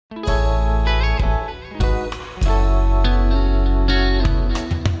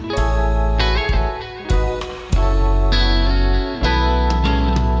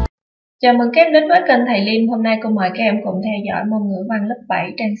Chào mừng các em đến với kênh thầy Liêm. Hôm nay cô mời các em cùng theo dõi môn ngữ văn lớp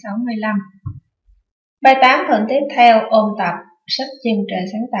 7 trang 65. Bài 8 phần tiếp theo ôn tập sách Chân Trời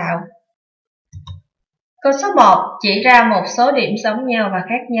Sáng Tạo. Câu số 1 chỉ ra một số điểm giống nhau và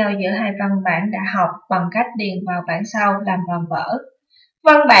khác nhau giữa hai văn bản đã học bằng cách điền vào bảng sau làm vào vở.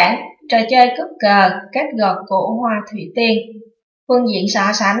 Văn bản trò chơi cúp cờ, cách gọt củ hoa thủy tiên. Phương diện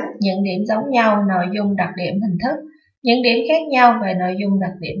so sánh những điểm giống nhau, nội dung, đặc điểm, hình thức. Những điểm khác nhau về nội dung,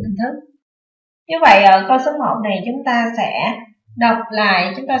 đặc điểm, hình thức. Như vậy ở câu số 1 này chúng ta sẽ đọc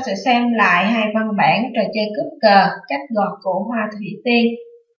lại, chúng ta sẽ xem lại hai văn bản trò chơi cúp cờ, cách gọt củ hoa thủy tiên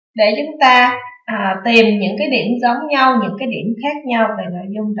để chúng ta tìm những cái điểm giống nhau, những cái điểm khác nhau về nội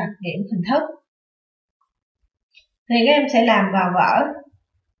dung, đặc điểm, hình thức. Thì các em sẽ làm vào vở.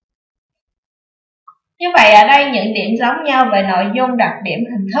 Như vậy ở đây những điểm giống nhau về nội dung, đặc điểm,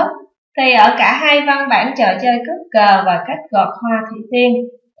 hình thức thì ở cả hai văn bản trò chơi cúp cờ và cách gọt hoa thủy tiên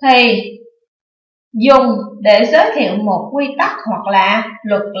thì dùng để giới thiệu một quy tắc hoặc là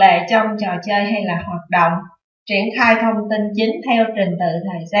luật lệ trong trò chơi hay là hoạt động, triển khai thông tin chính theo trình tự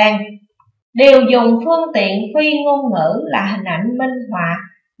thời gian. Đều dùng phương tiện phi ngôn ngữ là hình ảnh minh họa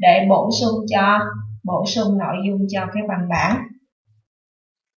để bổ sung nội dung cho cái văn bản.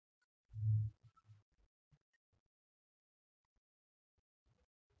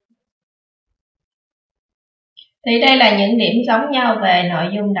 Thì đây là những điểm giống nhau về nội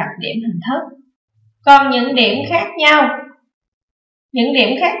dung, đặc điểm, hình thức. Còn những điểm khác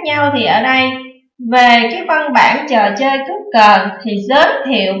nhau thì ở đây về cái văn bản trò chơi cúp cờ thì giới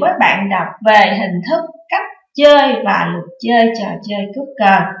thiệu với bạn đọc về hình thức, cách chơi và luật chơi trò chơi cúp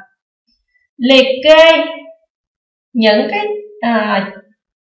cờ. Liệt kê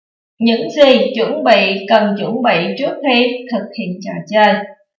những gì cần chuẩn bị trước khi thực hiện trò chơi,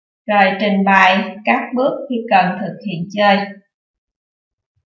 rồi trình bày các bước khi cần thực hiện chơi.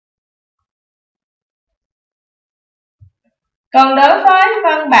 Còn đối với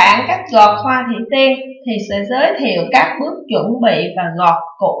văn bản cách gọt hoa thủy tiên thì sẽ giới thiệu các bước chuẩn bị và gọt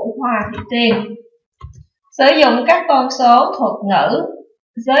củ hoa thủy tiên. Sử dụng các con số thuật ngữ,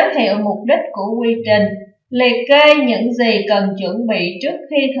 giới thiệu mục đích của quy trình, liệt kê những gì cần chuẩn bị trước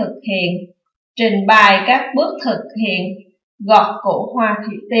khi thực hiện, trình bày các bước thực hiện gọt củ hoa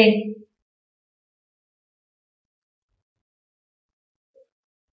thủy tiên.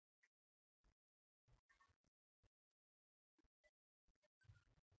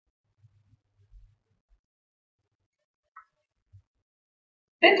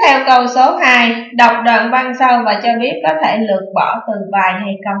 Tiếp theo câu số 2, đọc đoạn văn sau và cho biết có thể lược bỏ từ vài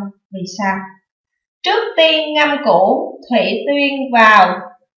hay không, vì sao? Trước tiên ngâm củ thủy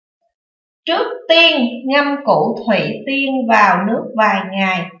tiên vào nước vài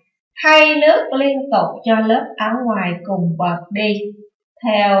ngày, thay nước liên tục cho lớp áo ngoài cùng bọt đi,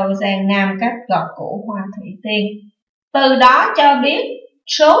 theo Giang Nam cách gọt củ hoa thủy tiên. Từ đó cho biết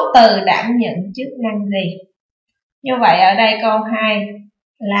số từ đảm nhận chức năng gì. Như vậy ở đây câu 2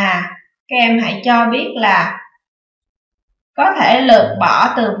 là các em hãy cho biết là có thể lược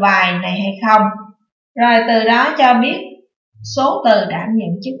bỏ từ vài này hay không, rồi từ đó cho biết số từ đảm nhận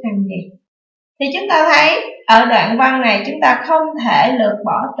chức năng gì. Thì chúng ta thấy ở đoạn văn này chúng ta không thể lược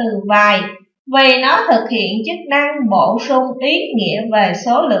bỏ từ vài vì nó thực hiện chức năng bổ sung ý nghĩa về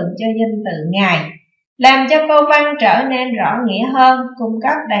số lượng cho danh từ ngày, làm cho câu văn trở nên rõ nghĩa hơn, cung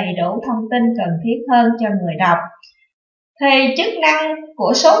cấp đầy đủ thông tin cần thiết hơn cho người đọc. Thì chức năng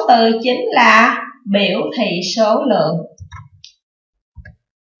của số từ chính là biểu thị số lượng.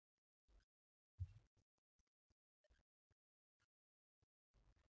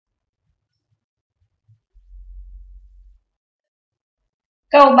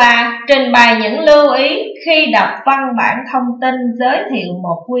 Câu 3, trình bày những lưu ý khi đọc văn bản thông tin giới thiệu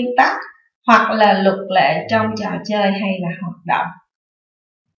một quy tắc hoặc là luật lệ trong trò chơi hay là hoạt động.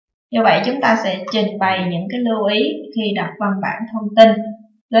 Như vậy chúng ta sẽ trình bày những cái lưu ý khi đọc văn bản thông tin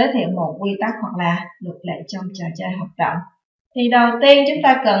giới thiệu một quy tắc hoặc là luật lệ trong trò chơi hoạt động. Thì đầu tiên chúng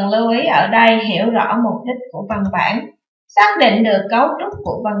ta cần lưu ý ở đây hiểu rõ mục đích của văn bản, xác định được cấu trúc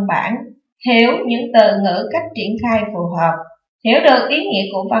của văn bản, hiểu những từ ngữ cách triển khai phù hợp, hiểu được ý nghĩa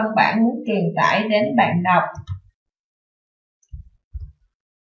của văn bản muốn truyền tải đến bạn đọc.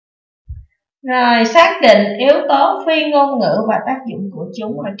 Rồi xác định yếu tố phi ngôn ngữ và tác dụng của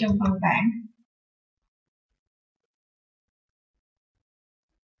chúng ở trong văn bản.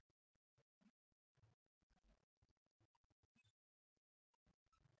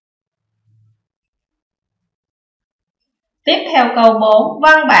 Tiếp theo câu 4,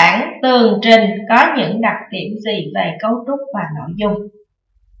 văn bản tường trình có những đặc điểm gì về cấu trúc và nội dung.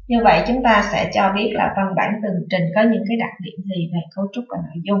 Như vậy chúng ta sẽ cho biết là văn bản tường trình có những cái đặc điểm gì về cấu trúc và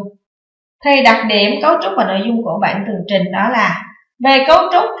nội dung. Thì đặc điểm, cấu trúc và nội dung của bản tường trình đó là: về cấu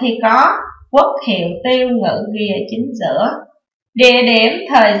trúc thì có quốc hiệu tiêu ngữ ghi ở chính giữa, địa điểm,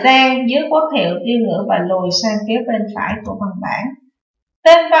 thời gian dưới quốc hiệu tiêu ngữ và lùi sang phía bên phải của văn bản,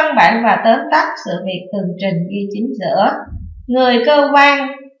 tên văn bản và tóm tắt sự việc tường trình ghi chính giữa, người cơ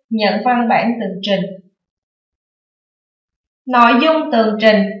quan nhận văn bản tường trình, nội dung tường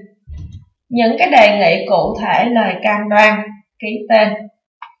trình, những cái đề nghị cụ thể, lời cam đoan, ký tên.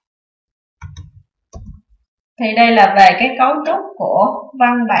 Thì đây là về cái cấu trúc của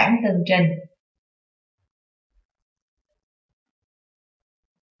văn bản tường trình.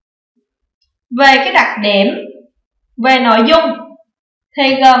 Về cái đặc điểm, về nội dung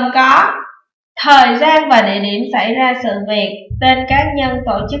thì gồm có thời gian và địa điểm xảy ra sự việc, tên cá nhân,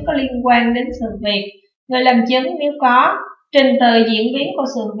 tổ chức có liên quan đến sự việc, người làm chứng nếu có, trình tự diễn biến của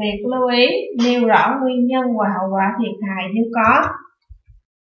sự việc, lưu ý nêu rõ nguyên nhân và hậu quả thiệt hại nếu có.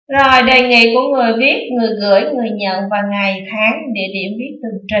 Rồi đề nghị của người viết, người gửi, người nhận và ngày, tháng, địa điểm viết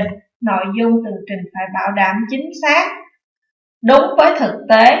tường trình. Nội dung tường trình phải bảo đảm chính xác, đúng với thực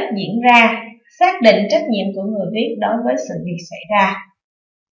tế diễn ra, xác định trách nhiệm của người viết đối với sự việc xảy ra.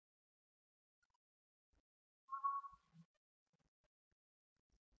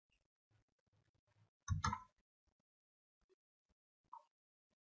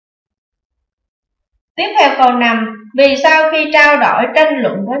 Tiếp theo câu 5, vì sao khi trao đổi tranh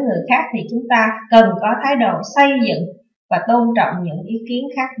luận với người khác thì chúng ta cần có thái độ xây dựng và tôn trọng những ý kiến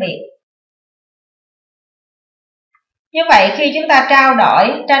khác biệt? Như vậy khi chúng ta trao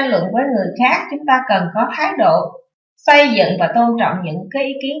đổi tranh luận với người khác, chúng ta cần có thái độ xây dựng và tôn trọng những cái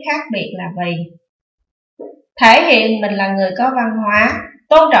ý kiến khác biệt là vì thể hiện mình là người có văn hóa,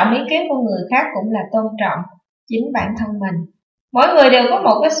 tôn trọng ý kiến của người khác cũng là tôn trọng chính bản thân mình. Mỗi người đều có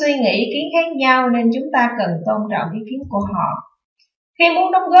một cái suy nghĩ, ý kiến khác nhau nên chúng ta cần tôn trọng ý kiến của họ. Khi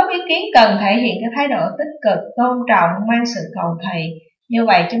muốn đóng góp ý kiến cần thể hiện cái thái độ tích cực, tôn trọng, mang sự cầu thị. Như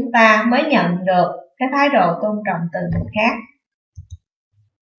vậy chúng ta mới nhận được cái thái độ tôn trọng từ người khác.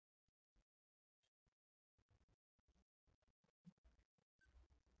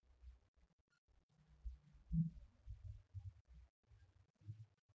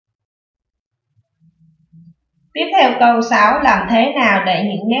 Tiếp theo câu 6, làm thế nào để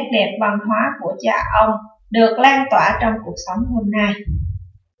những nét đẹp văn hóa của cha ông được lan tỏa trong cuộc sống hôm nay?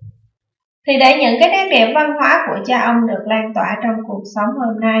 Thì để những cái nét đẹp văn hóa của cha ông được lan tỏa trong cuộc sống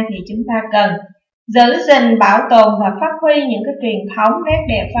hôm nay thì chúng ta cần giữ gìn, bảo tồn và phát huy những cái truyền thống nét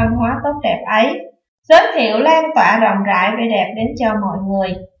đẹp văn hóa tốt đẹp ấy, giới thiệu lan tỏa rộng rãi vẻ đẹp đến cho mọi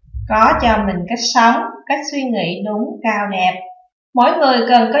người, có cho mình cách sống, cách suy nghĩ đúng, cao đẹp. Mỗi người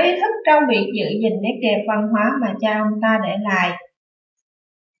cần có ý thức trong việc giữ gìn nét đẹp văn hóa mà cha ông ta để lại.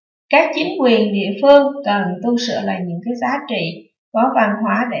 Các chính quyền địa phương cần tu sửa lại những cái giá trị có văn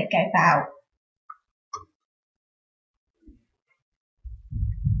hóa để cải tạo.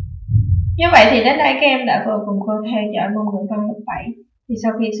 Như vậy thì đến đây các em đã vừa cùng cô theo dõi môn ngữ văn lớp 7. Thì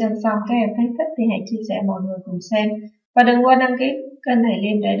sau khi xem xong các em thấy thích thì hãy chia sẻ mọi người cùng xem. Và đừng quên đăng ký kênh thầy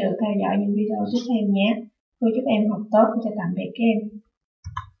Liêm để được theo dõi những video tiếp theo nhé. Cô chúc em học tốt và chào tạm biệt các em.